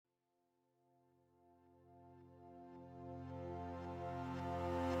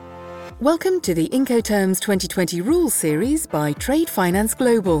Welcome to the Incoterms 2020 Rules series by Trade Finance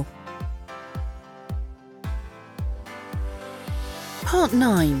Global. Part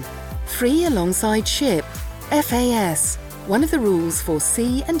 9. Free Alongside Ship, FAS, one of the rules for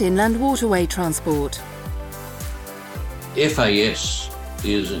sea and inland waterway transport. FAS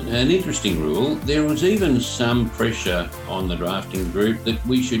is an interesting rule. There was even some pressure on the drafting group that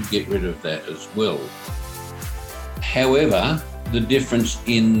we should get rid of that as well. However, the difference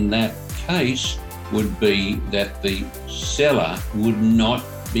in that case would be that the seller would not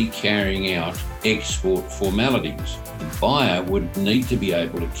be carrying out export formalities. The buyer would need to be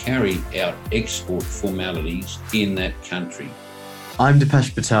able to carry out export formalities in that country. I'm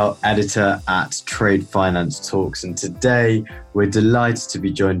Dipesh Patel, editor at Trade Finance Talks, and today we're delighted to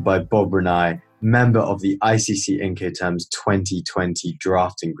be joined by Bob Renai, member of the ICC Incoterms 2020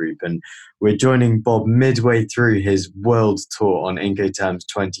 drafting group. And we're joining Bob midway through his world tour on Incoterms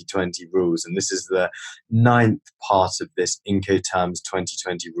 2020 rules. And this is the 9th part of this Incoterms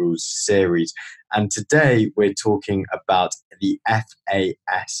 2020 rules series. And today we're talking about the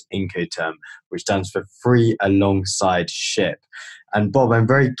FAS Incoterm, which stands for Free Alongside Ship. And Bob, I'm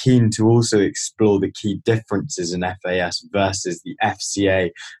very keen to also explore the key differences in FAS versus the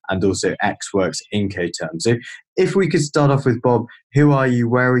FCA and also XWorks Incoterms. So if we could start off with Bob, who are you,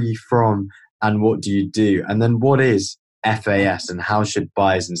 where are you from, and what do you do? And then what is FAS and how should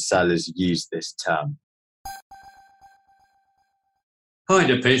buyers and sellers use this term? Hi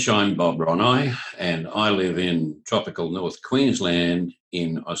Dipesh, I'm Bob Renai and I live in tropical North Queensland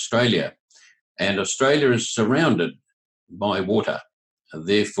in Australia. And Australia is surrounded by water.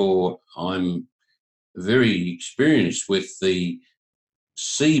 Therefore, I'm very experienced with the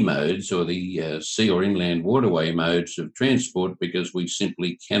sea modes or the sea or inland waterway modes of transport because we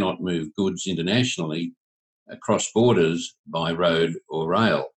simply cannot move goods internationally across borders by road or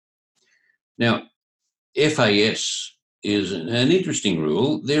rail. Now, FAS is an interesting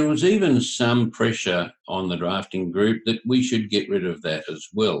rule. There was even some pressure on the drafting group that we should get rid of that as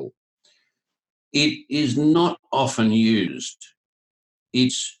well. It is not often used.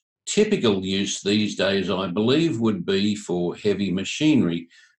 Its typical use these days, I believe, would be for heavy machinery.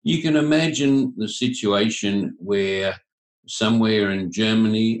 You can imagine the situation where somewhere in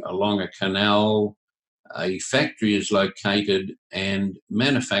Germany along a canal, a factory is located and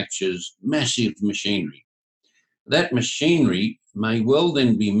manufactures massive machinery. That machinery may well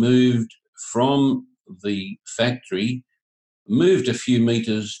then be moved from the factory, moved a few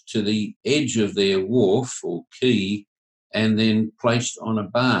metres to the edge of their wharf or quay, and then placed on a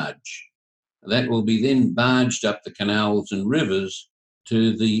barge. That will be then barged up the canals and rivers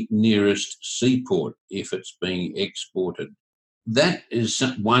to the nearest seaport if it's being exported. That is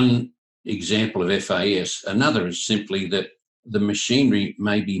one example of FAS. Another is simply that the machinery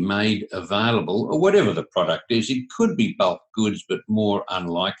may be made available, or whatever the product is. It could be bulk goods, but more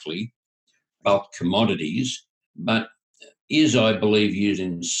unlikely, bulk commodities, but is, I believe, used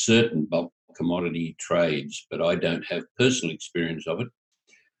in certain bulk commodity trades, but I don't have personal experience of it.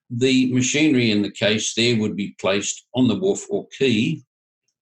 The machinery in the case there would be placed on the wharf or quay,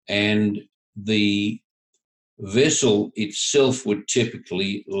 and the vessel itself would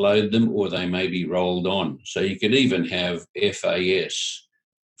typically load them, or they may be rolled on. So you could even have FAS,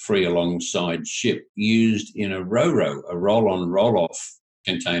 free alongside ship, used in a ro-ro, a roll-on, roll-off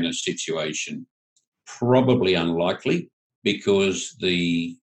container situation. Probably unlikely, because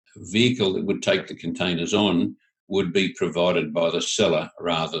the vehicle that would take the containers on would be provided by the seller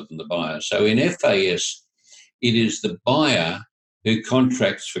rather than the buyer. So in FAS, it is the buyer who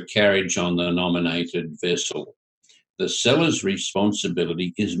contracts for carriage on the nominated vessel. The seller's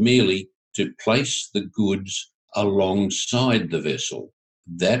responsibility is merely to place the goods alongside the vessel.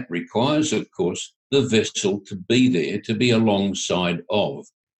 That requires, of course, the vessel to be there, to be alongside of.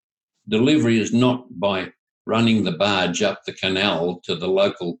 Delivery is not by running the barge up the canal to the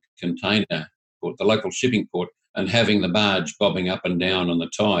local container port, the local shipping port, and having the barge bobbing up and down on the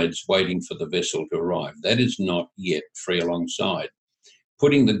tides waiting for the vessel to arrive. That is not yet free alongside.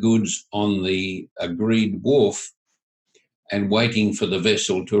 Putting the goods on the agreed wharf and waiting for the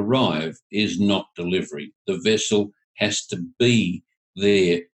vessel to arrive is not delivery. The vessel has to be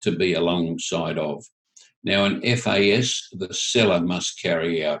there to be alongside of. Now, in FAS, the seller must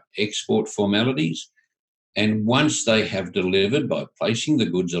carry out export formalities, and once they have delivered by placing the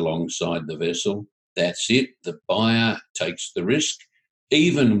goods alongside the vessel, that's it. The buyer takes the risk.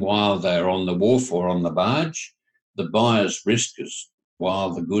 Even while they're on the wharf or on the barge, the buyer's risk is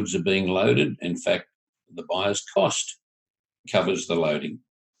while the goods are being loaded. In fact, the buyer's cost covers the loading.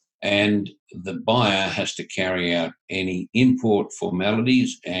 And the buyer has to carry out any import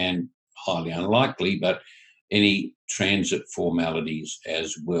formalities and highly unlikely, but any transit formalities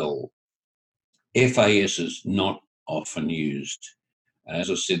as well. FAS is not often used. As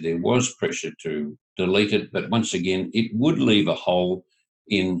I said, there was pressure to delete it, but once again, it would leave a hole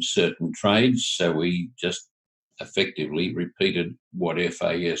in certain trades, so we just effectively repeated what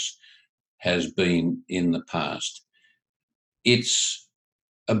FAS has been in the past. Its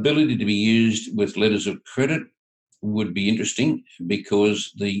ability to be used with letters of credit would be interesting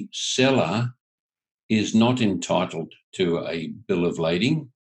because the seller is not entitled to a bill of lading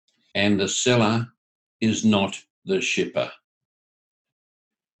and the seller is not the shipper.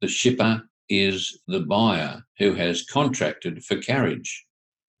 The shipper is the buyer who has contracted for carriage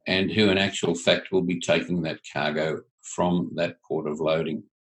and who in actual fact will be taking that cargo from that port of loading.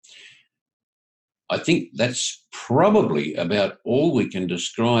 I think that's probably about all we can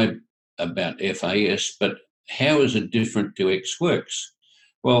describe about FAS, but how is it different to ex-works?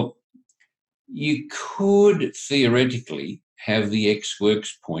 Well, you could theoretically have the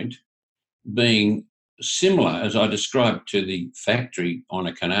ex-works point being similar, as I described, to the factory on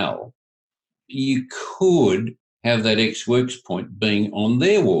a canal. You could have that ex-works point being on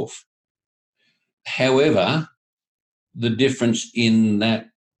their wharf. However, the difference in that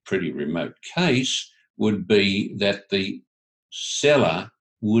pretty remote case would be that the seller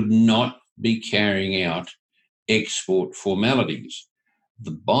would not be carrying out export formalities.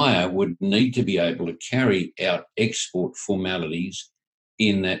 The buyer would need to be able to carry out export formalities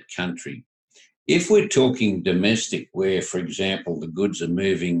in that country. If we're talking domestic, where, for example, the goods are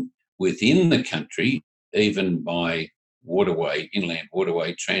moving within the country, even by waterway, inland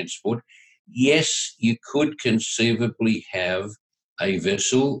waterway transport, yes, you could conceivably have a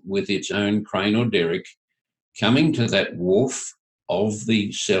vessel with its own crane or derrick coming to that wharf of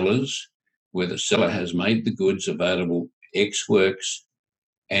the sellers, where the seller has made the goods available ex-works,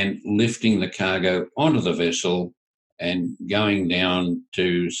 and lifting the cargo onto the vessel and going down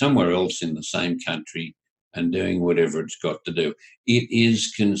to somewhere else in the same country and doing whatever it's got to do. It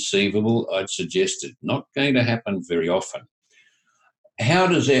is conceivable. I'd suggest it's not going to happen very often. How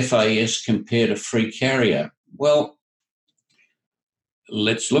does FAS compare to free carrier? Well,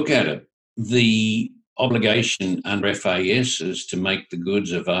 let's look at it. The obligation under FAS is to make the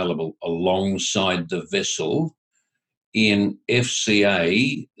goods available alongside the vessel. In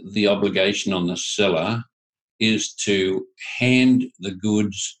FCA, the obligation on the seller is to hand the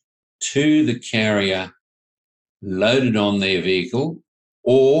goods to the carrier loaded on their vehicle,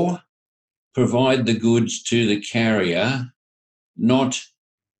 or provide the goods to the carrier not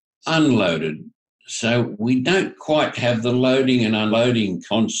unloaded. So we don't quite have the loading and unloading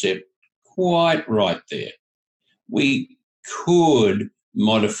concept quite right there. We could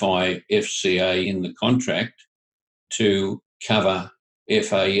modify FCA in the contract to cover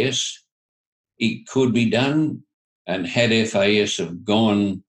FAS. It could be done, and had FAS have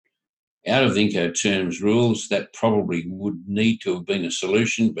gone out of the Incoterms rules, that probably would need to have been a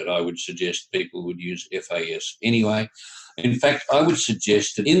solution, but I would suggest people would use FAS anyway. In fact, I would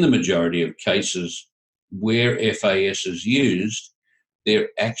suggest that in the majority of cases where FAS is used, there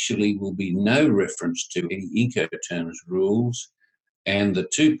actually will be no reference to any Incoterms rules, and the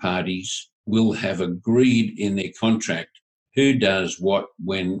two parties will have agreed in their contract who does what,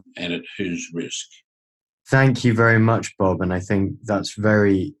 when, and at whose risk. Thank you very much, Bob. And I think that's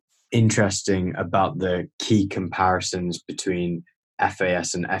very interesting about the key comparisons between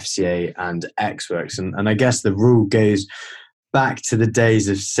FAS and FCA and ex-works. And I guess the rule goes back to the days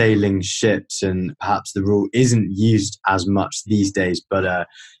of sailing ships, and perhaps the rule isn't used as much these days, but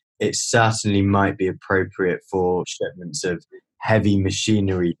it certainly might be appropriate for shipments of heavy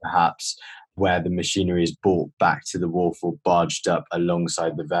machinery, perhaps, where the machinery is brought back to the wharf or barged up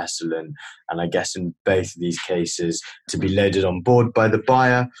alongside the vessel. And I guess in both of these cases, to be loaded on board by the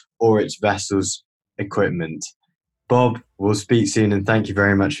buyer or its vessel's equipment. Bob, we'll speak soon, and thank you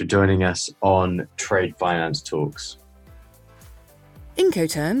very much for joining us on Trade Finance Talks.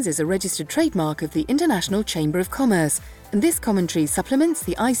 Incoterms is a registered trademark of the International Chamber of Commerce, and this commentary supplements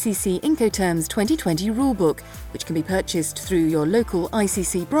the ICC Incoterms 2020 rulebook, which can be purchased through your local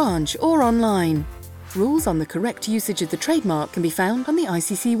ICC branch or online. Rules on the correct usage of the trademark can be found on the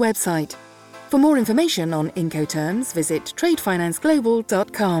ICC website. For more information on Incoterms, visit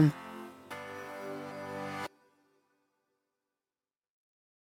tradefinanceglobal.com.